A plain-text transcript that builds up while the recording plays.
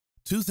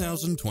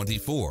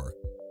2024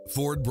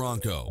 Ford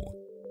Bronco.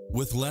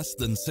 With less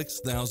than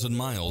 6,000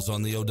 miles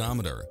on the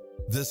odometer,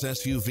 this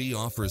SUV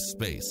offers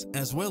space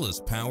as well as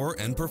power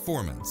and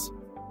performance.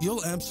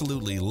 You'll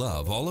absolutely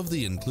love all of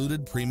the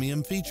included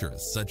premium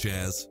features such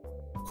as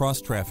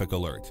cross-traffic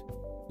alert,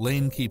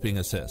 lane keeping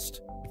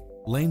assist,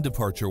 lane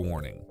departure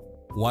warning,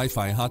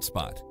 Wi-Fi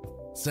hotspot,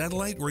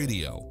 satellite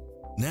radio,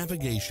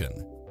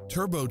 navigation,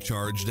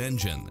 turbocharged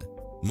engine,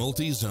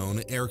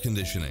 multi-zone air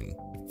conditioning,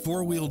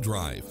 four-wheel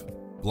drive,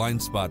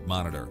 blind spot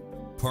monitor,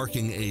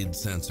 parking aid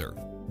sensor,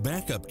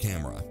 backup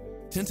camera,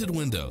 tinted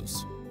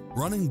windows,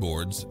 running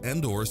boards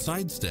and/or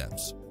side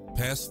steps,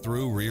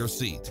 pass-through rear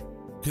seat,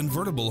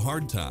 convertible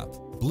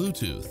hardtop,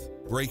 Bluetooth,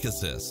 brake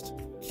assist,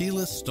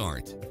 keyless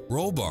start,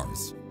 roll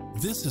bars.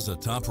 This is a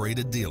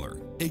top-rated dealer.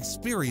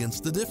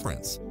 Experience the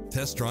difference.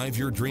 Test drive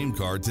your dream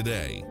car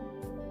today.